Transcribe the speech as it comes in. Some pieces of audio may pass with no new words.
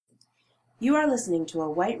You are listening to a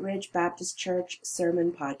White Ridge Baptist Church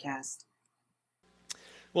sermon podcast.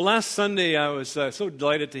 Well, last Sunday I was so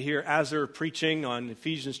delighted to hear Azar preaching on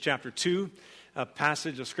Ephesians chapter 2, a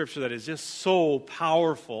passage of Scripture that is just so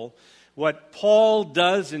powerful. What Paul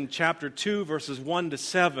does in chapter 2, verses 1 to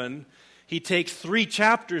 7, he takes 3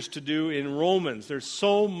 chapters to do in Romans. There's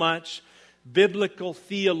so much biblical,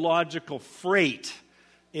 theological freight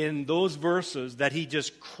in those verses that he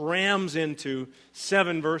just crams into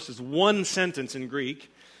 7 verses, 1 sentence in Greek.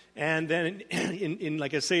 And then, in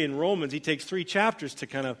like I say, in Romans, he takes 3 chapters to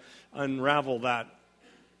kind of unravel that.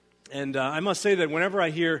 And I must say that whenever I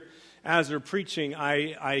hear Azar preaching,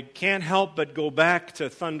 I can't help but go back to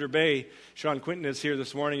Thunder Bay. Sean Quinton is here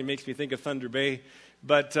this morning. It makes me think of Thunder Bay.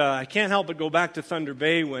 But I can't help but go back to Thunder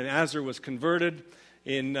Bay when Azar was converted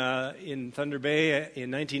in Thunder Bay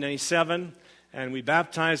in 1997. And we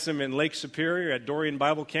baptized him in Lake Superior at Dorian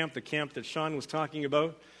Bible Camp, the camp that Sean was talking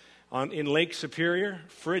about, in Lake Superior,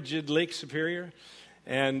 frigid Lake Superior.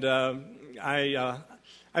 And I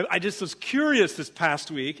just was curious this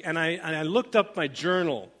past week, and I looked up my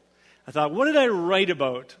journal. I thought, what did I write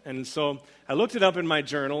about? And so I looked it up in my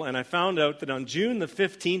journal, and I found out that on June the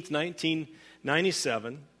 15th,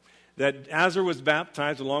 1997, that Azar was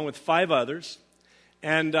baptized along with 5 others.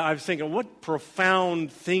 And I was thinking, what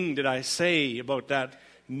profound thing did I say about that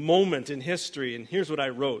moment in history? And here's what I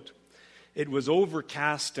wrote. It was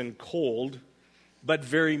overcast and cold, but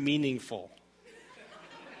very meaningful.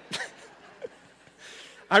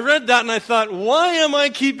 I read that and I thought, why am I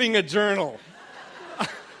keeping a journal?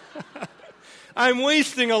 I'm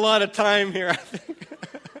wasting a lot of time here, I think.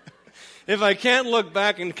 If I can't look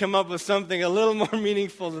back and come up with something a little more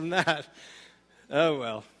meaningful than that, oh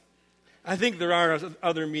well. I think there are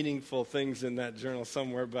other meaningful things in that journal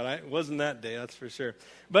somewhere, but it wasn't that day, that's for sure.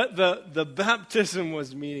 But the baptism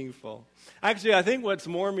was meaningful. Actually, I think what's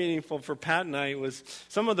more meaningful for Pat and I was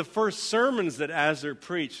some of the first sermons that Azar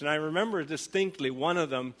preached. And I remember distinctly one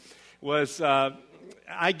of them was,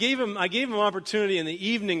 I gave him opportunity in the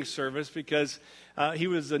evening service because he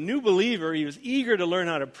was a new believer. He was eager to learn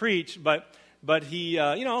how to preach, but he,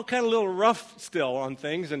 kind of a little rough still on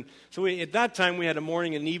things. And so at that time, we had a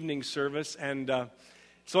morning and evening service. And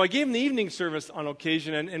so I gave him the evening service on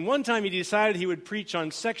occasion. And one time he decided he would preach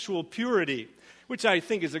on sexual purity, which I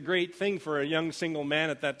think is a great thing for a young single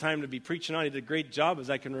man at that time to be preaching on. He did a great job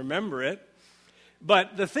as I can remember it.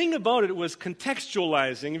 But the thing about it was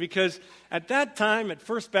contextualizing, because at that time at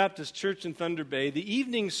First Baptist Church in Thunder Bay, the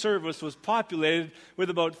evening service was populated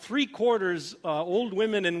with about 3/4 old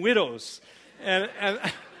women and widows. And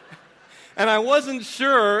I wasn't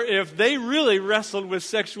sure if they really wrestled with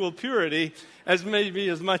sexual purity as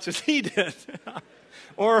much as he did.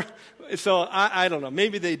 Or, so I don't know.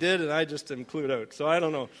 Maybe they did and I just am clued out. So I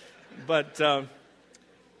don't know. But I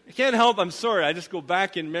can't help, I'm sorry. I just go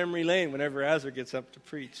back in memory lane whenever Azar gets up to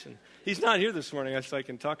preach. And he's not here this morning, so I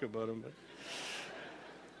can talk about him. But.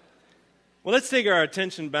 Well, let's take our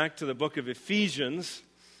attention back to the book of Ephesians.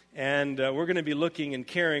 And we're going to be looking and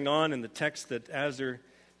carrying on in the text that Azar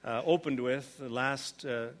opened with last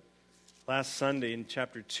Sunday in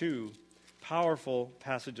chapter 2. Powerful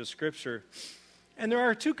passage of Scripture. And there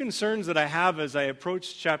are 2 concerns that I have as I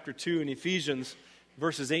approach chapter 2 in Ephesians,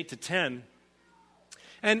 verses 8 to 10.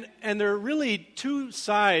 And there are really 2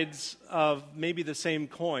 sides of maybe the same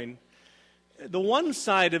coin. The one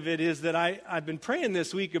side of it is that I've been praying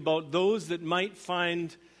this week about those that might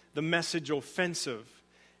find the message offensive.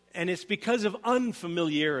 And it's because of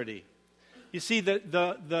unfamiliarity. You see,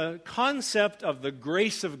 the concept of the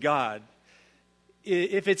grace of God,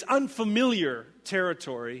 if it's unfamiliar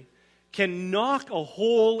territory, can knock a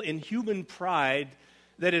hole in human pride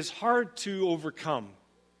that is hard to overcome.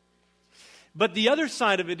 But the other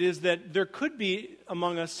side of it is that there could be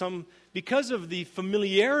among us some, because of the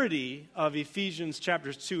familiarity of Ephesians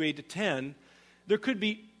chapters 2, 8 to 10, there could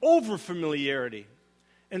be over-familiarity.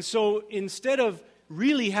 And so instead of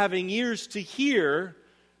really having ears to hear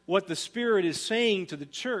what the Spirit is saying to the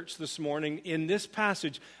church this morning in this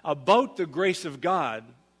passage about the grace of God,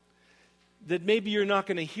 that maybe you're not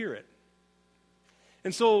going to hear it.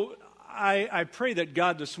 And so I pray that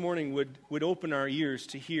God this morning would open our ears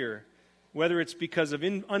to hear, whether it's because of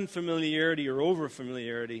unfamiliarity or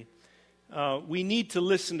over-familiarity. We need to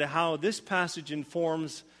listen to how this passage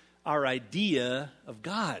informs our idea of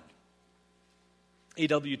God.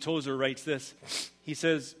 A.W. Tozer writes this. He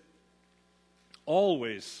says,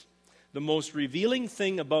 always the most revealing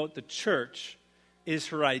thing about the church is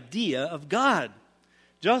her idea of God,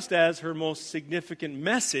 just as her most significant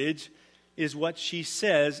message is what she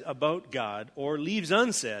says about God or leaves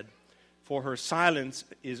unsaid, for her silence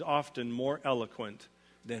is often more eloquent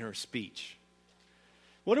than her speech.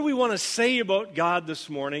 What do we want to say about God this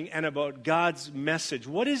morning and about God's message?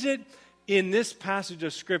 What is it in this passage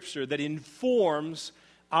of Scripture that informs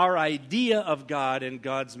our idea of God and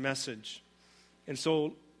God's message? And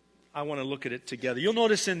so I want to look at it together. You'll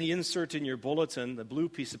notice in the insert in your bulletin, the blue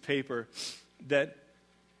piece of paper, that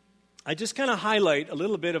I just kind of highlight a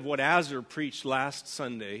little bit of what Azar preached last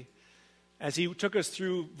Sunday as he took us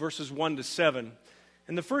through verses 1 to 7.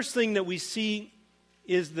 And the first thing that we see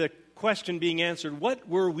is the question being answered, what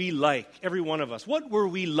were we like, every one of us? What were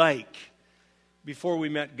we like before we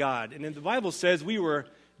met God? And then the Bible says we were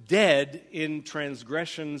dead in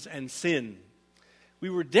transgressions and sin. We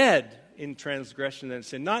were dead in transgression and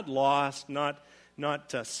sin, not lost, not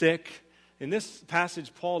sick. In this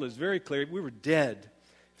passage, Paul is very clear, we were dead.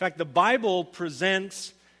 In fact, the Bible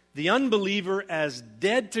presents the unbeliever as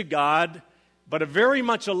dead to God, but very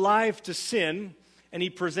much alive to sin, and he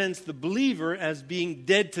presents the believer as being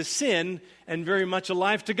dead to sin and very much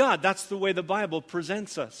alive to God. That's the way the Bible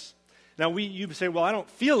presents us. Now, you say, well, I don't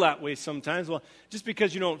feel that way sometimes. Well, just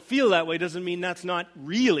because you don't feel that way doesn't mean that's not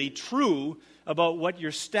really true about what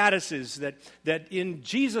your status is. That in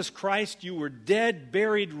Jesus Christ you were dead,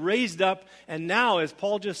 buried, raised up, and now, as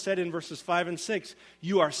Paul just said in verses 5 and 6,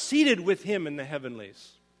 you are seated with him in the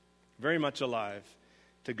heavenlies, very much alive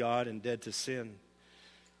to God and dead to sin.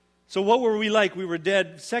 So what were we like? We were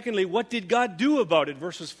dead. Secondly, what did God do about it?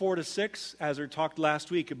 Verses 4 to 6, as we talked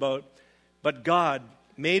last week about, but God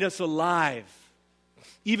made us alive,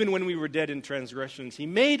 even when we were dead in transgressions. He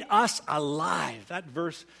made us alive.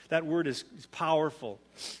 That word is powerful.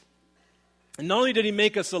 And not only did he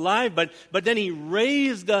make us alive, but then he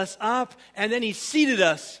raised us up, and then he seated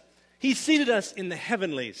us. He seated us in the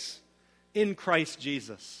heavenlies, in Christ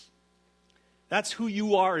Jesus. That's who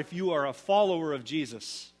you are if you are a follower of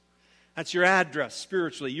Jesus. That's your address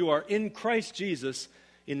spiritually. You are in Christ Jesus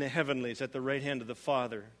in the heavenlies at the right hand of the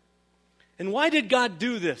Father. And why did God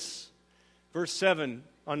do this? Verse 7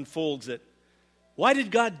 unfolds it. Why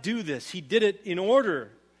did God do this? He did it in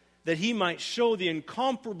order that he might show the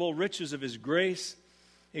incomparable riches of his grace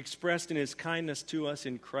expressed in his kindness to us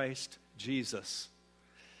in Christ Jesus.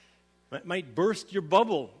 That might burst your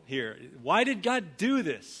bubble here. Why did God do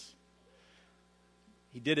this?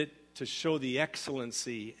 He did it to show the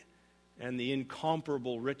excellency and the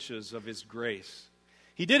incomparable riches of his grace.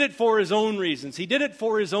 He did it for his own reasons. He did it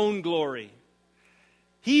for his own glory.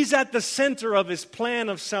 He's at the center of his plan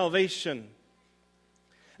of salvation.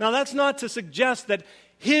 Now, that's not to suggest that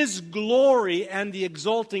his glory and the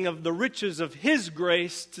exalting of the riches of his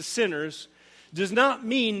grace to sinners does not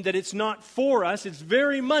mean that it's not for us. It's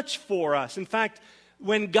very much for us. In fact,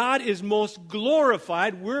 when God is most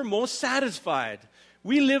glorified, we're most satisfied.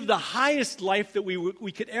 We live the highest life that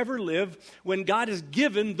we could ever live when God is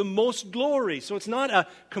given the most glory. So it's not a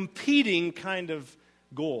competing kind of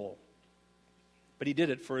goal. But he did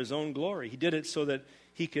it for his own glory. He did it so that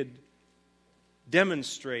he could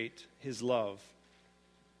demonstrate his love.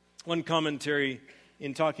 One commentary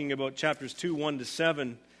in talking about chapters 2, 1 to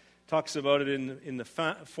 7 talks about it in the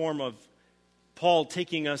form of Paul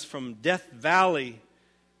taking us from Death Valley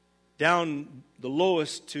down the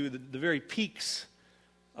lowest to the very peaks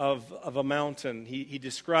of a mountain. He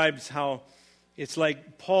describes how it's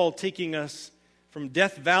like Paul taking us from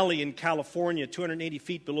Death Valley in California, 280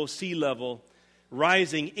 feet below sea level,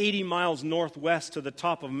 rising 80 miles northwest to the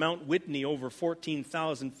top of Mount Whitney, over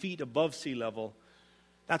 14,000 feet above sea level.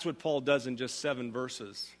 That's what Paul does in just 7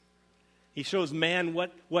 verses. He shows man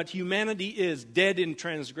what humanity is, dead in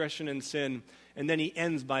transgression and sin, and then he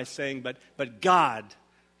ends by saying, but God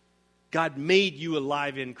made you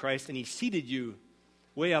alive in Christ, and he seated you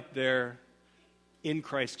way up there in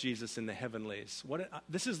Christ Jesus in the heavenlies.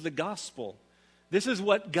 This is the gospel. This is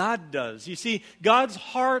what God does. You see, God's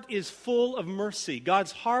heart is full of mercy.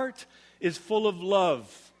 God's heart is full of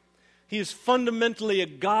love. He is fundamentally a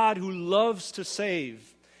God who loves to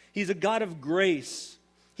save. He's a God of grace.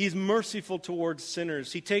 He's merciful towards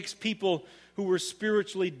sinners. He takes people who were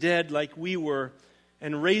spiritually dead like we were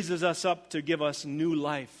and raises us up to give us new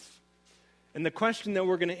life. And the question that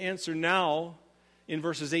we're going to answer now in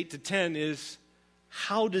verses 8 to 10 is,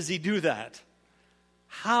 how does he do that?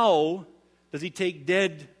 How does he take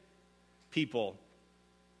dead people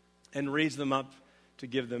and raise them up to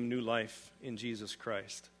give them new life in Jesus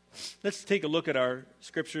Christ? Let's take a look at our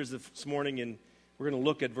scriptures this morning, and we're going to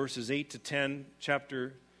look at verses 8 to 10,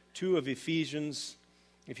 chapter 2 of Ephesians.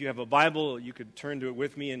 If you have a Bible, you could turn to it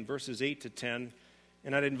with me in verses 8 to 10,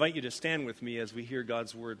 and I'd invite you to stand with me as we hear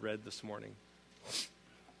God's word read this morning.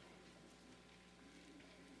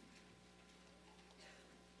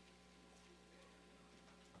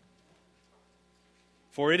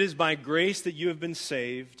 For it is by grace that you have been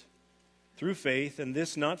saved, through faith, and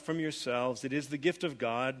this not from yourselves. It is the gift of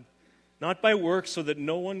God, not by works, so that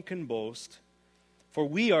no one can boast. For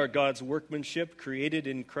we are God's workmanship, created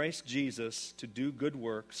in Christ Jesus to do good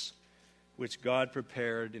works, which God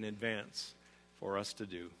prepared in advance for us to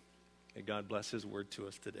do. May God bless His word to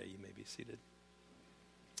us today. You may be seated.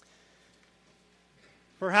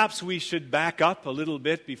 Perhaps we should back up a little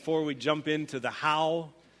bit before we jump into the how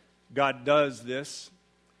God does this.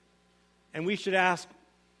 And we should ask,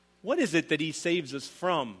 what is it that He saves us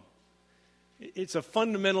from? It's a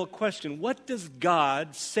fundamental question. What does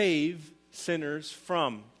God save sinners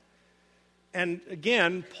from? And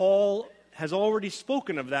again, Paul has already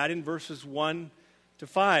spoken of that in verses 1 to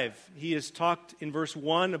 5. He has talked in verse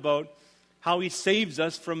 1 about how He saves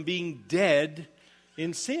us from being dead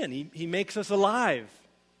in sin. He makes us alive.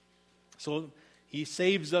 So He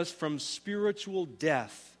saves us from spiritual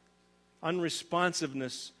death,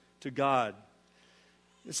 unresponsiveness to God.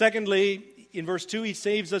 Secondly, in verse 2, He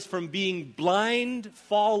saves us from being blind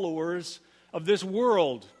followers of this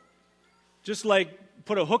world. Just like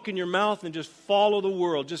put a hook in your mouth and just follow the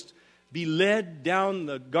world. Just be led down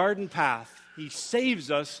the garden path. He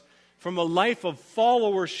saves us from a life of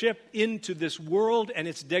followership into this world and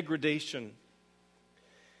its degradation.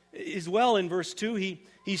 As well, in verse 2,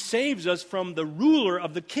 he saves us from the ruler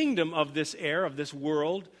of the kingdom of this air, of this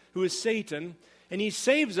world, who is Satan, and He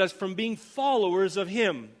saves us from being followers of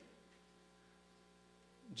him.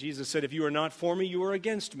 Jesus said, if you are not for me, you are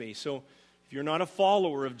against me. So if you're not a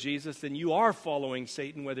follower of Jesus, then you are following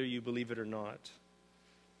Satan, whether you believe it or not.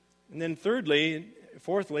 And then fourthly,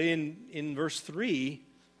 in verse 3,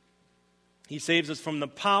 He saves us from the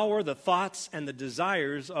power, the thoughts, and the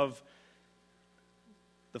desires of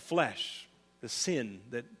the flesh, the sin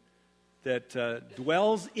that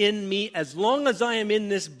dwells in me. As long as I am in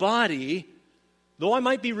this body, though I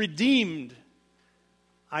might be redeemed,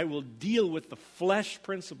 I will deal with the flesh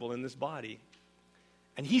principle in this body.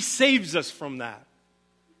 And He saves us from that.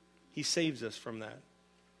 He saves us from that.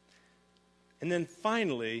 And then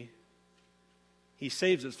finally, He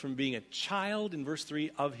saves us from being a child, in verse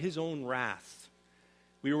 3, of His own wrath.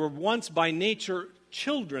 We were once by nature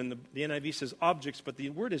children. The NIV says objects, but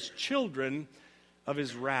the word is children of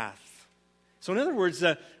His wrath. So in other words,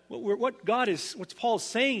 what Paul's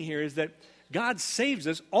saying here is that God saves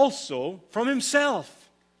us also from Himself.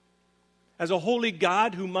 As a holy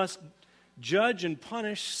God who must judge and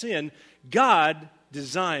punish sin, God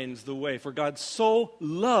designs the way. For God so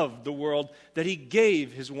loved the world that He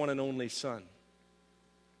gave His one and only Son.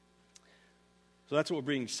 So that's what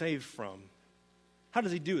we're being saved from. How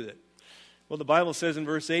does He do it? Well, the Bible says in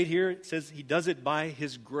verse 8 here, it says He does it by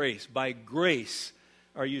His grace. By grace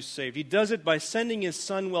are you saved. He does it by sending His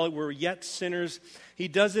Son while we're yet sinners. He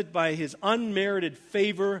does it by His unmerited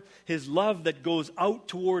favor, His love that goes out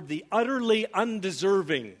toward the utterly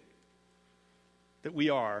undeserving that we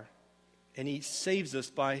are. And He saves us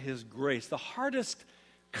by His grace. The hardest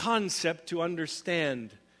concept to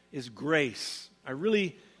understand is grace. I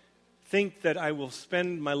really think that I will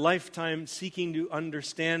spend my lifetime seeking to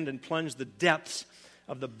understand and plunge the depths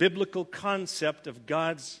of the biblical concept of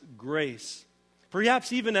God's grace.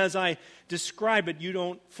 Perhaps even as I describe it, you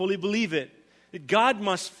don't fully believe it. That God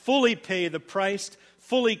must fully pay the price,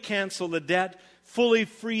 fully cancel the debt, fully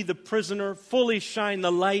free the prisoner, fully shine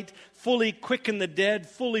the light, fully quicken the dead,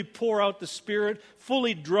 fully pour out the Spirit,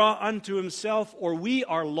 fully draw unto Himself, or we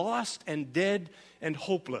are lost and dead and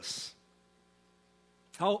hopeless.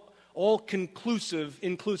 How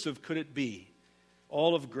inclusive could it be?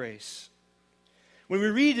 All of grace. When we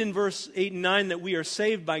read in verse 8 and 9 that we are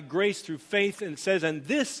saved by grace through faith, and it says, and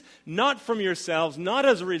this not from yourselves, not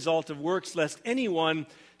as a result of works, lest anyone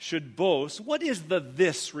should boast. What is the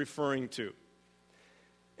this referring to?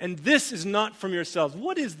 And this is not from yourselves.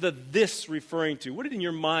 What is the this referring to? What in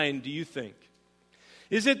your mind do you think?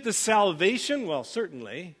 Is it the salvation? Well,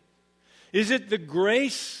 certainly. Is it the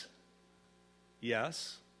grace?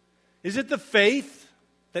 Yes. Is it the faith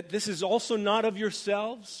that this is also not of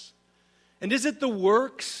yourselves? And is it the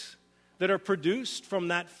works that are produced from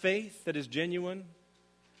that faith that is genuine?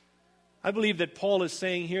 I believe that Paul is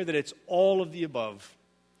saying here that it's all of the above.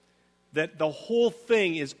 That the whole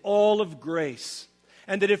thing is all of grace.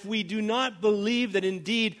 And that if we do not believe that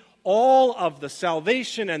indeed all of the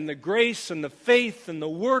salvation and the grace and the faith and the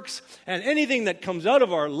works and anything that comes out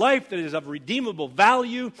of our life that is of redeemable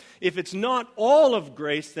value, if it's not all of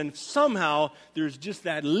grace, then somehow there's just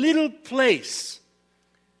that little place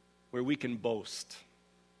where we can boast.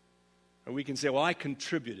 Or we can say, well, I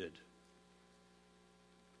contributed.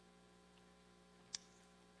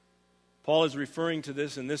 Paul is referring to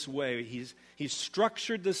this in this way. He's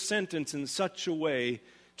structured the sentence in such a way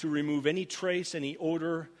to remove any trace, any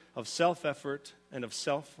odor of self-effort and of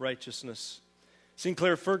self-righteousness.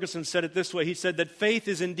 Sinclair Ferguson said it this way. He said that faith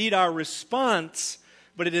is indeed our response,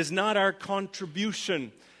 but it is not our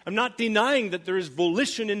contribution. I'm not denying that there is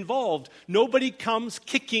volition involved. Nobody comes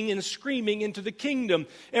kicking and screaming into the kingdom.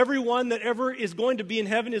 Everyone that ever is going to be in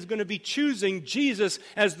heaven is going to be choosing Jesus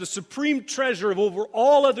as the supreme treasure of over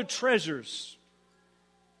all other treasures.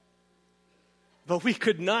 But we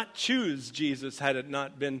could not choose Jesus had it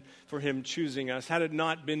not been for him choosing us, had it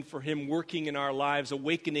not been for him working in our lives,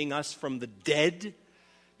 awakening us from the dead.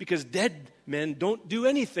 Because dead men don't do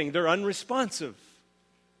anything. They're unresponsive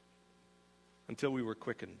until we were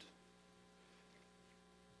quickened.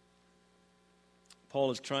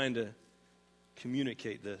 Paul is trying to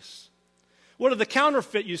communicate this. What are the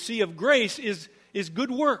counterfeit, you see, of grace is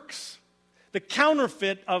good works. The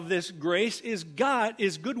counterfeit of this grace is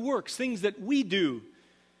good works, things that we do.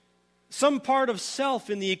 Some part of self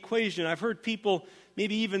in the equation. I've heard people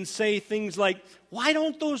maybe even say things like, why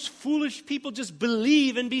don't those foolish people just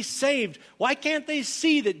believe and be saved? Why can't they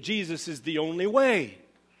see that Jesus is the only way?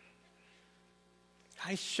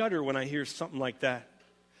 I shudder when I hear something like that.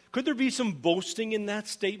 Could there be some boasting in that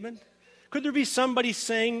statement? Could there be somebody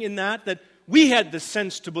saying in that we had the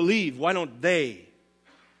sense to believe, why don't they?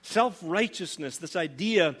 Self-righteousness, this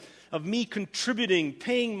idea of me contributing,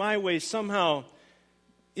 paying my way somehow,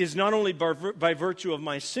 is not only by virtue of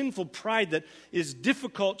my sinful pride that is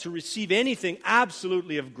difficult to receive anything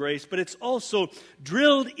absolutely of grace, but it's also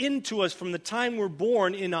drilled into us from the time we're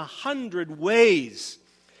born in 100 ways,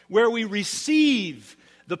 where we receive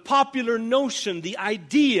the popular notion, the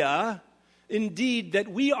idea, indeed, that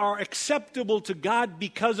we are acceptable to God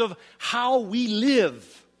because of how we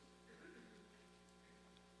live.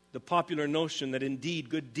 The popular notion that indeed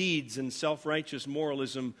good deeds and self-righteous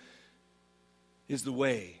moralism is the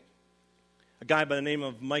way. A guy by the name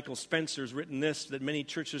of Michael Spencer has written this, that many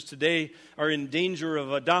churches today are in danger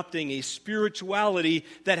of adopting a spirituality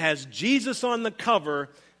that has Jesus on the cover,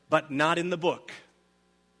 but not in the book.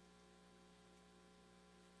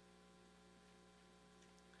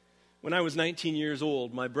 When I was 19 years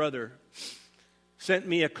old, my brother sent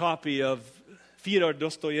me a copy of Fyodor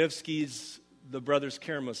Dostoevsky's The Brothers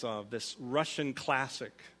Karamazov, this Russian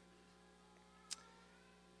classic.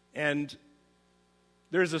 And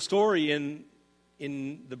there's a story in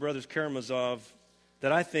The Brothers Karamazov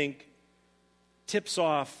that I think tips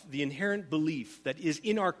off the inherent belief that is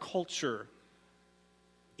in our culture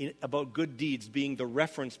about good deeds being the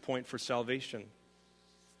reference point for salvation.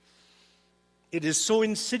 It is so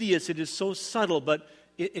insidious, it is so subtle, but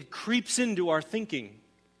it creeps into our thinking.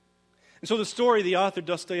 And so the author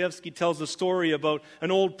Dostoevsky tells the story about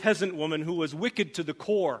an old peasant woman who was wicked to the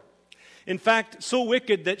core. In fact, so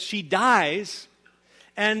wicked that she dies,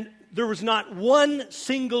 and there was not one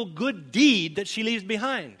single good deed that she leaves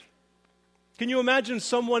behind. Can you imagine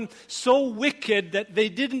someone so wicked that they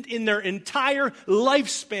didn't in their entire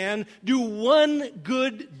lifespan do one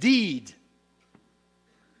good deed?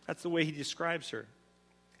 That's the way he describes her.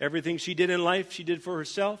 Everything she did in life, she did for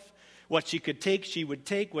herself. What she could take, she would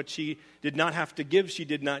take. What she did not have to give, she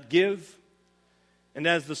did not give. And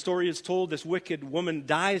as the story is told, this wicked woman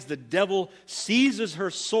dies. The devil seizes her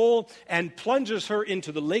soul and plunges her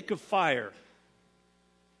into the lake of fire.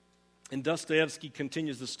 And Dostoevsky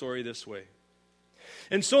continues the story this way.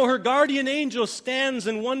 And so her guardian angel stands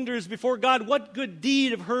and wonders before God what good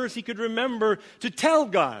deed of hers he could remember to tell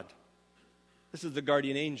God. This is the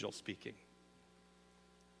guardian angel speaking.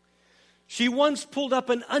 She once pulled up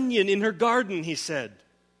an onion in her garden, he said,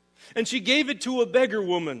 and she gave it to a beggar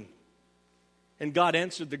woman. And God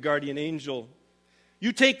answered the guardian angel,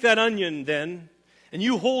 you take that onion then, and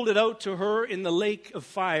you hold it out to her in the lake of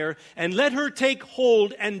fire, and let her take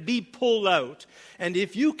hold and be pulled out. And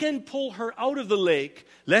if you can pull her out of the lake,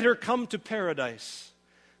 let her come to paradise.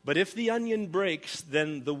 But if the onion breaks,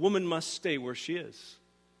 then the woman must stay where she is.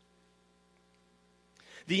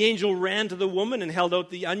 The angel ran to the woman and held out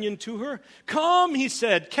the onion to her. Come, he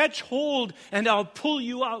said, catch hold and I'll pull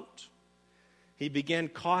you out. He began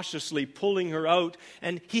cautiously pulling her out,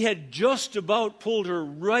 and he had just about pulled her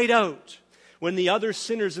right out when the other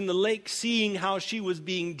sinners in the lake, seeing how she was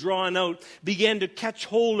being drawn out, began to catch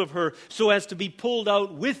hold of her so as to be pulled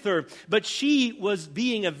out with her. But she was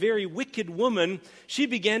being a very wicked woman. She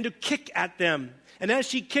began to kick at them. And as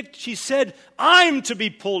she kicked, she said, I'm to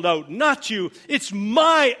be pulled out, not you. It's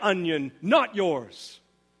my onion, not yours.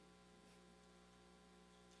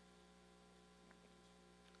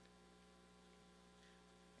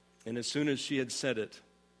 And as soon as she had said it,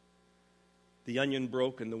 the onion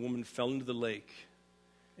broke and the woman fell into the lake,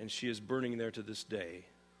 and she is burning there to this day.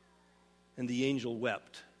 And the angel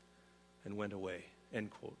wept and went away. End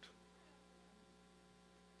quote.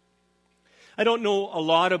 I don't know a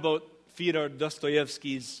lot about Fyodor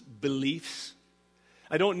Dostoevsky's beliefs.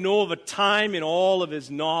 I don't know of a time in all of his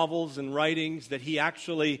novels and writings that he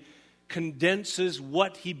actually condenses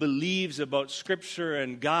what he believes about Scripture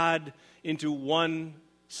and God into one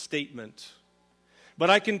statement. But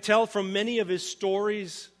I can tell from many of his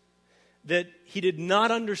stories that he did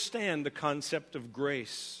not understand the concept of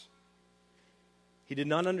grace. He did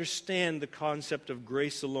not understand the concept of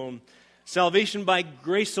grace alone. Salvation by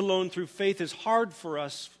grace alone through faith is hard for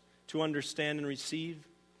us to understand and receive.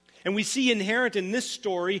 And we see inherent in this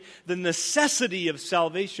story the necessity of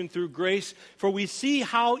salvation through grace, for we see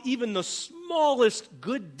how even the smallest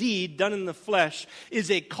good deed done in the flesh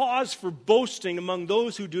is a cause for boasting among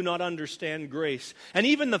those who do not understand grace. And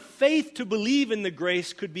even the faith to believe in the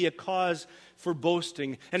grace could be a cause for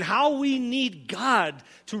boasting, and how we need God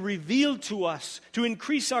to reveal to us, to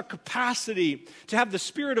increase our capacity, to have the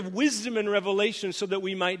spirit of wisdom and revelation so that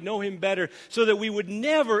we might know Him better, so that we would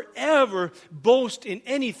never, ever boast in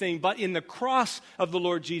anything but in the cross of the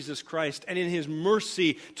Lord Jesus Christ and in His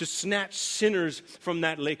mercy to snatch sinners from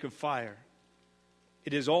that lake of fire.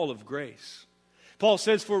 It is all of grace. Paul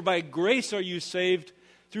says, "For by grace are you saved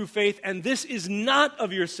through faith, and this is not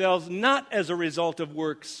of yourselves, not as a result of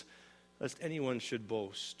works, lest anyone should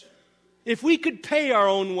boast." If we could pay our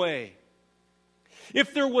own way,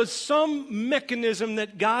 if there was some mechanism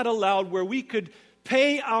that God allowed where we could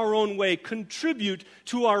pay our own way, contribute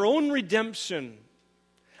to our own redemption,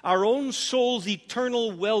 our own soul's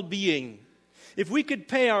eternal well-being, if we could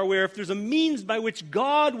pay our way, if there's a means by which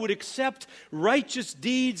God would accept righteous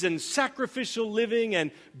deeds and sacrificial living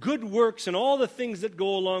and good works and all the things that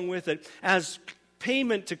go along with it as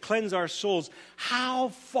payment to cleanse our souls, how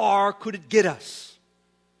far could it get us?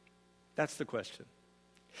 That's the question.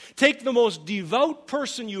 Take the most devout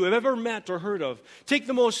person you have ever met or heard of. Take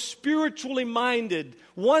the most spiritually minded,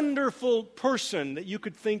 wonderful person that you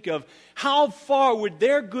could think of. How far would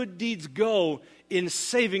their good deeds go in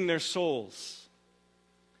saving their souls?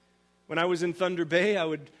 When I was in Thunder Bay, I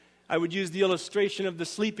would use the illustration of the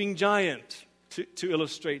sleeping giant to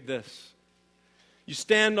illustrate this. You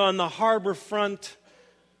stand on the harbor front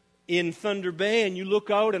in Thunder Bay and you look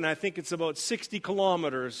out, and I think it's about 60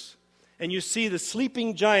 kilometers, and you see the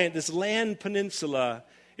sleeping giant, this land peninsula.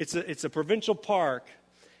 It's a provincial park,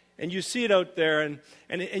 and you see it out there,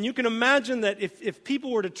 and you can imagine that if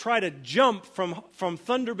people were to try to jump from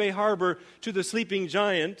Thunder Bay Harbor to the sleeping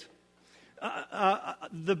giant,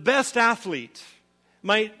 the best athlete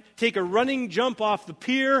might take a running jump off the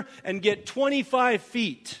pier and get 25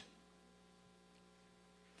 feet.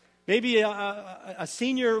 Maybe a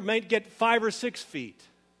senior might get 5 or 6 feet.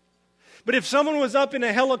 But if someone was up in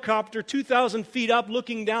a helicopter 2,000 feet up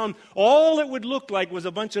looking down, all it would look like was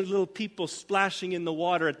a bunch of little people splashing in the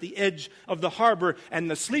water at the edge of the harbor, and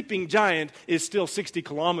the sleeping giant is still 60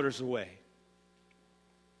 kilometers away.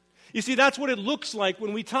 You see, that's what it looks like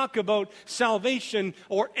when we talk about salvation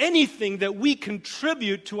or anything that we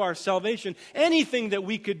contribute to our salvation, anything that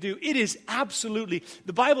we could do. It is absolutely,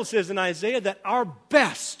 the Bible says in Isaiah that our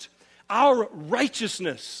best, our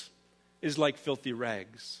righteousness is like filthy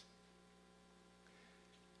rags.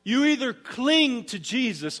 You either cling to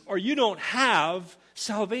Jesus or you don't have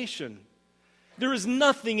salvation. There is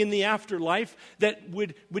nothing in the afterlife that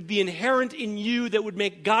would be inherent in you that would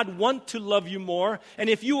make God want to love you more. And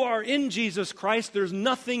if you are in Jesus Christ, there's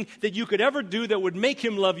nothing that you could ever do that would make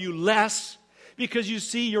Him love you less. Because you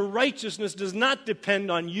see, your righteousness does not depend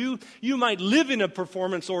on you. You might live in a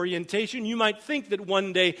performance orientation. You might think that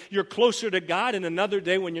one day you're closer to God, and another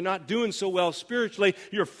day when you're not doing so well spiritually,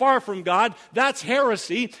 you're far from God. That's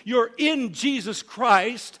heresy. You're in Jesus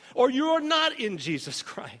Christ, or you're not in Jesus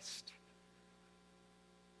Christ.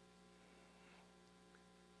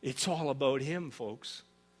 It's all about Him, folks.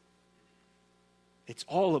 It's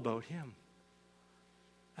all about Him.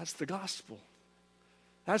 That's the gospel.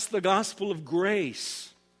 That's the gospel of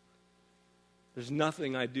grace. There's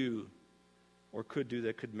nothing I do or could do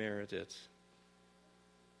that could merit it.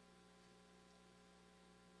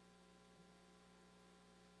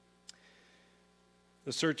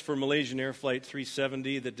 The search for Malaysian Air Flight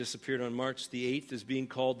 370 that disappeared on March the 8th is being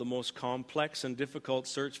called the most complex and difficult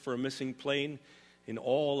search for a missing plane in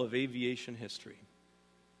all of aviation history.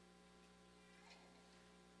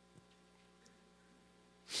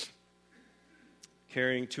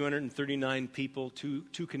 Carrying 239 people,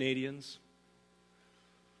 two Canadians,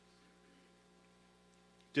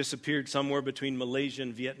 disappeared somewhere between Malaysia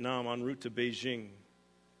and Vietnam en route to Beijing.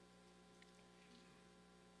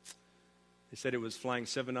 They said it was flying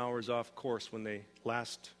 7 hours off course when they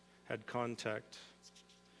last had contact.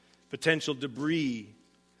 Potential debris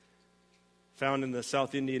found in the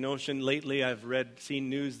South Indian Ocean. Lately, I've seen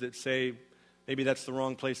news that say maybe that's the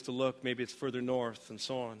wrong place to look, maybe it's further north, and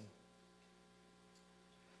so on.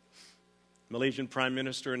 Malaysian Prime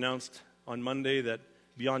Minister announced on Monday that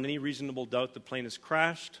beyond any reasonable doubt the plane has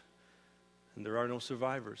crashed and there are no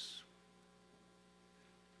survivors.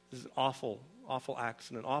 This is an awful, awful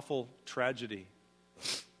accident, awful tragedy.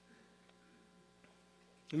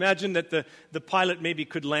 Imagine that the pilot maybe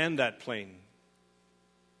could land that plane.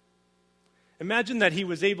 Imagine that he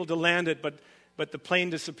was able to land it, but the plane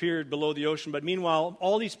disappeared below the ocean. But meanwhile,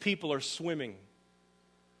 all these people are swimming.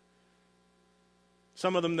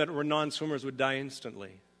 Some of them that were non-swimmers would die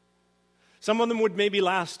instantly. Some of them would maybe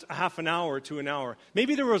last a half an hour to an hour.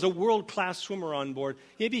 Maybe there was a world-class swimmer on board.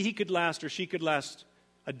 Maybe he could last or she could last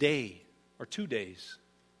a day or 2 days.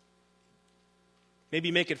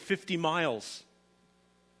 Maybe make it 50 miles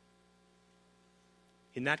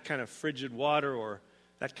in that kind of frigid water or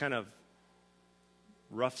that kind of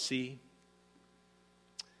rough sea.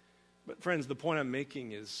 But friends, the point I'm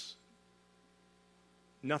making is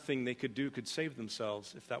nothing they could do could save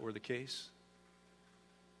themselves if that were the case.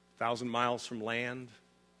 1,000 miles from land.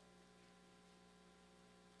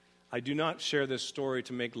 I do not share this story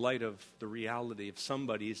to make light of the reality of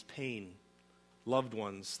somebody's pain, loved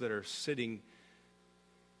ones that are sitting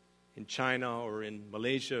in China or in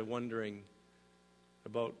Malaysia wondering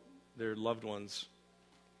about their loved ones,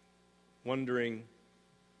 wondering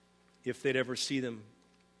if they'd ever see them,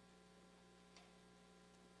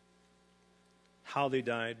 how they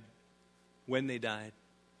died, when they died,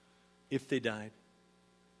 if they died.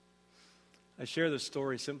 I share this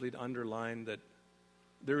story simply to underline that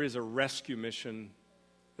there is a rescue mission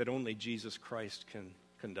that only Jesus Christ can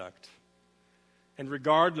conduct. And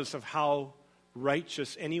regardless of how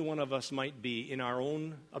righteous any one of us might be in our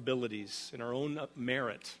own abilities, in our own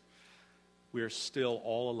merit, we are still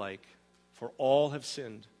all alike. For all have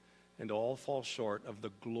sinned and all fall short of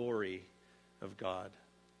the glory of God.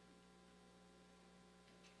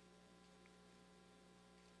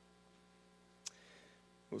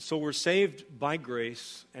 So we're saved by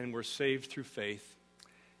grace and we're saved through faith.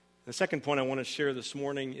 The second point I want to share this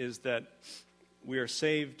morning is that we are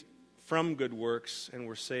saved from good works and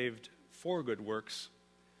we're saved for good works.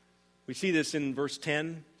 We see this in verse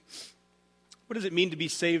 10. What does it mean to be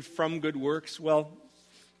saved from good works? Well,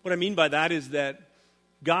 what I mean by that is that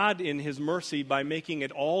God, in His mercy, by making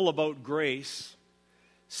it all about grace,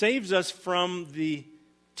 saves us from the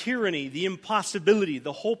tyranny, the impossibility,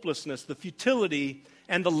 the hopelessness, the futility,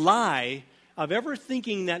 and the lie of ever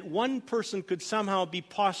thinking that one person could somehow be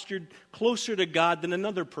postured closer to God than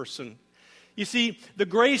another person. You see, the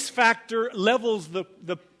grace factor levels the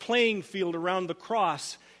playing field around the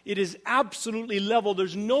cross. It is absolutely level.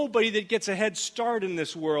 There's nobody that gets a head start in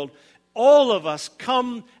this world. All of us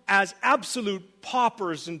come as absolute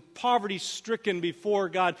paupers and poverty-stricken before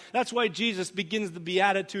God. That's why Jesus begins the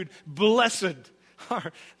beatitude, "Blessed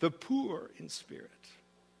are the poor in spirit."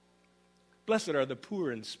 Blessed are the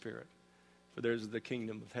poor in spirit, for theirs is the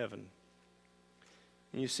kingdom of heaven.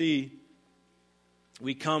 And you see,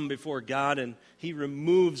 we come before God and He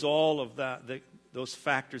removes all of those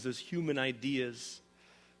factors, those human ideas,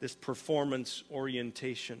 this performance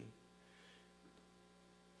orientation.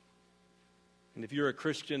 And if you're a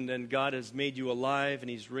Christian, then God has made you alive and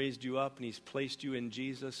He's raised you up and He's placed you in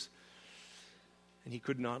Jesus. And He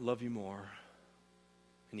could not love you more.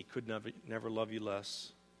 And He could never love you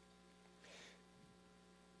less.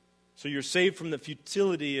 So you're saved from the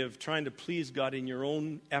futility of trying to please God in your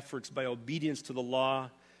own efforts by obedience to the law,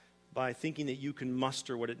 by thinking that you can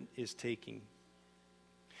muster what it is taking.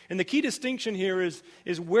 And the key distinction here is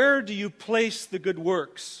where do you place the good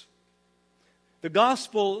works? The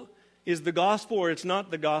gospel is the gospel or it's not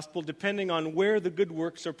the gospel, depending on where the good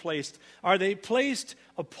works are placed. Are they placed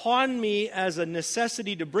upon me as a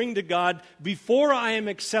necessity to bring to God before I am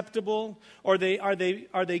acceptable, or are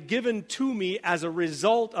they given to me as a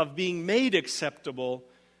result of being made acceptable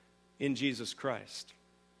in Jesus Christ?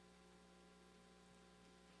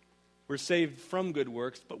 We're saved from good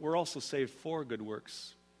works, but we're also saved for good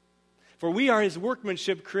works. For we are His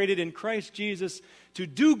workmanship created in Christ Jesus to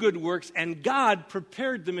do good works, and God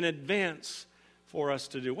prepared them in advance for us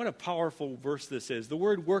to do. What a powerful verse this is. The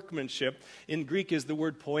word workmanship in Greek is the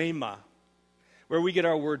word poema, where we get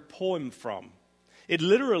our word poem from. It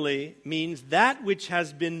literally means that which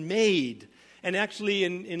has been made. And actually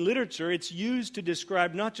in literature, it's used to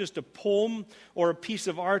describe not just a poem or a piece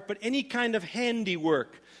of art, but any kind of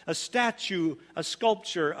handiwork, a statue, a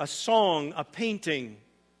sculpture, a song, a painting.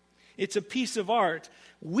 It's a piece of art.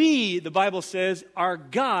 We, the Bible says, are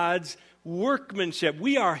God's workmanship.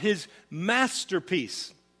 We are His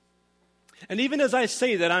masterpiece. And even as I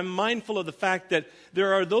say that, I'm mindful of the fact that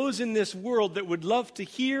there are those in this world that would love to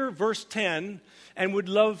hear verse 10 and would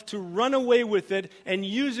love to run away with it and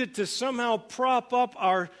use it to somehow prop up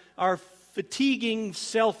our fatiguing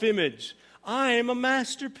self-image. I am a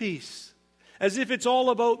masterpiece. As if it's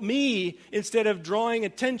all about me instead of drawing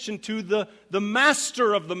attention to the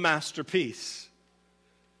master of the masterpiece.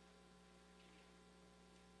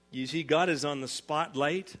 You see, God is on the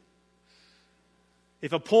spotlight.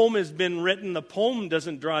 If a poem has been written, the poem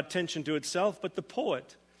doesn't draw attention to itself, but the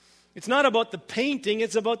poet. It's not about the painting,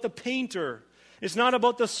 it's about the painter. It's not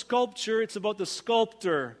about the sculpture, it's about the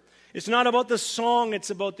sculptor. It's not about the song,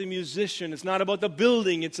 it's about the musician. It's not about the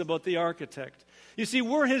building, it's about the architect. You see,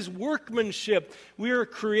 we're His workmanship. We are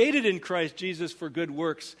created in Christ Jesus for good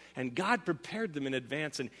works, and God prepared them in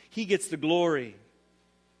advance, and He gets the glory.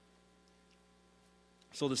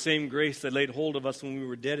 So the same grace that laid hold of us when we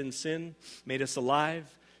were dead in sin, made us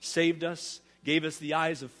alive, saved us, gave us the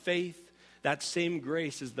eyes of faith, that same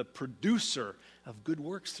grace is the producer of good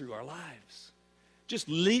works through our lives.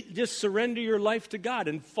 Just surrender your life to God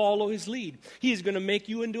and follow His lead. He's going to make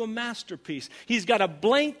you into a masterpiece. He's got a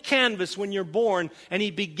blank canvas when you're born, and He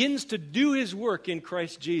begins to do His work in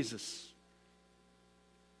Christ Jesus.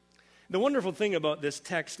 The wonderful thing about this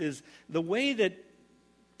text is the way that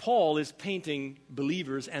Paul is painting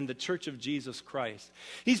believers and the church of Jesus Christ.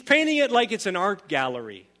 He's painting it like it's an art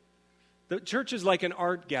gallery. The church is like an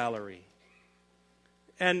art gallery.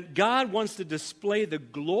 And God wants to display the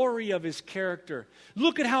glory of His character.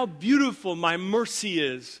 Look at how beautiful my mercy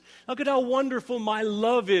is. Look at how wonderful my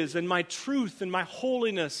love is and my truth and my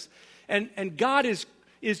holiness. And God is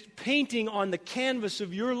painting on the canvas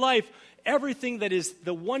of your life everything that is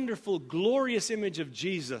the wonderful, glorious image of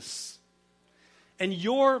Jesus. And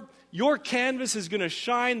your canvas is going to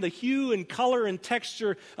shine the hue and color and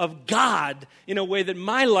texture of God in a way that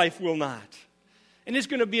my life will not. And it's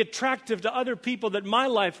going to be attractive to other people that my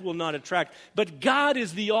life will not attract. But God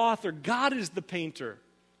is the author. God is the painter.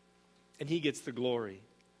 And He gets the glory.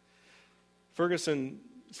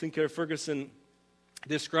 Sinclair Ferguson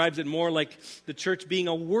describes it more like the church being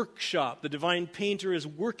a workshop. The divine painter is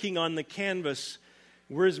working on the canvas.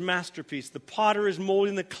 We're His masterpiece. The potter is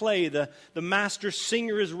molding the clay. The master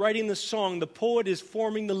singer is writing the song. The poet is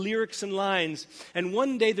forming the lyrics and lines. And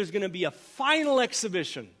one day there's going to be a final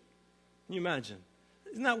exhibition. Can you imagine?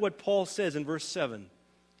 Isn't that what Paul says in verse 7?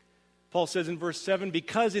 Paul says in verse 7,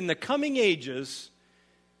 because in the coming ages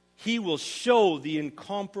He will show the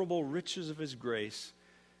incomparable riches of His grace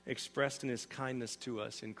expressed in His kindness to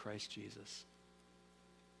us in Christ Jesus.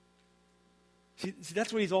 See,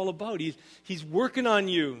 that's what He's all about. He's working on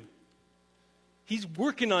you. He's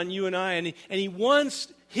working on you and I, and he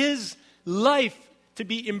wants His life to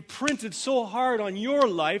be imprinted so hard on your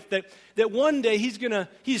life that one day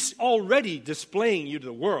He's already displaying you to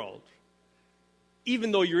the world,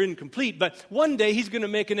 even though you're incomplete. But one day He's going to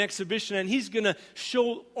make an exhibition, and He's going to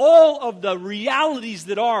show all of the realities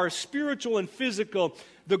that are spiritual and physical,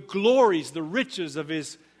 the glories, the riches of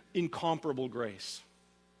His incomparable grace.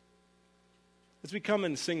 As we come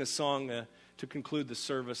and sing a song to conclude the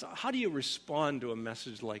service, how do you respond to a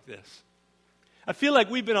message like this? I feel like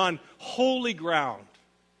we've been on holy ground.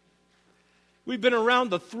 We've been around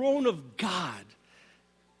the throne of God.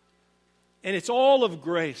 And it's all of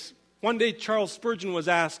grace. One day Charles Spurgeon was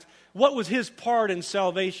asked, what was his part in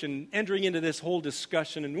salvation, entering into this whole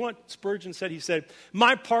discussion? And what Spurgeon said, he said,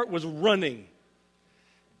 my part was running,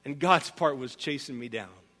 and God's part was chasing me down.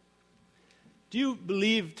 Do you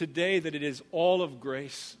believe today that it is all of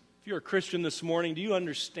grace? If you're a Christian this morning, do you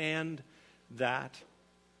understand that?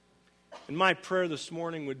 And my prayer this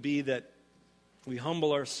morning would be that we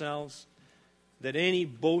humble ourselves, that any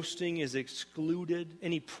boasting is excluded,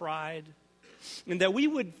 any pride, and that we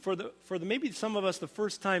would, for the maybe some of us the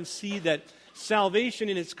first time, see that salvation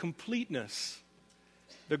in its completeness,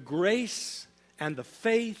 the grace and the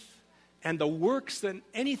faith and the works, and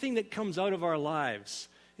anything that comes out of our lives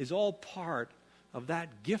is all part of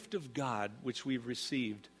that gift of God which we've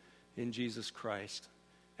received in Jesus Christ.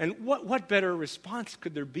 And what better response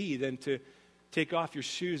could there be than to take off your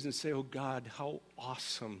shoes and say, oh God, how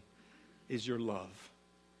awesome is your love,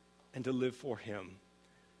 and to live for Him.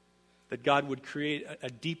 That God would create a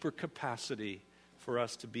deeper capacity for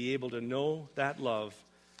us to be able to know that love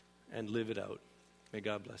and live it out. May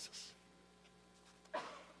God bless us.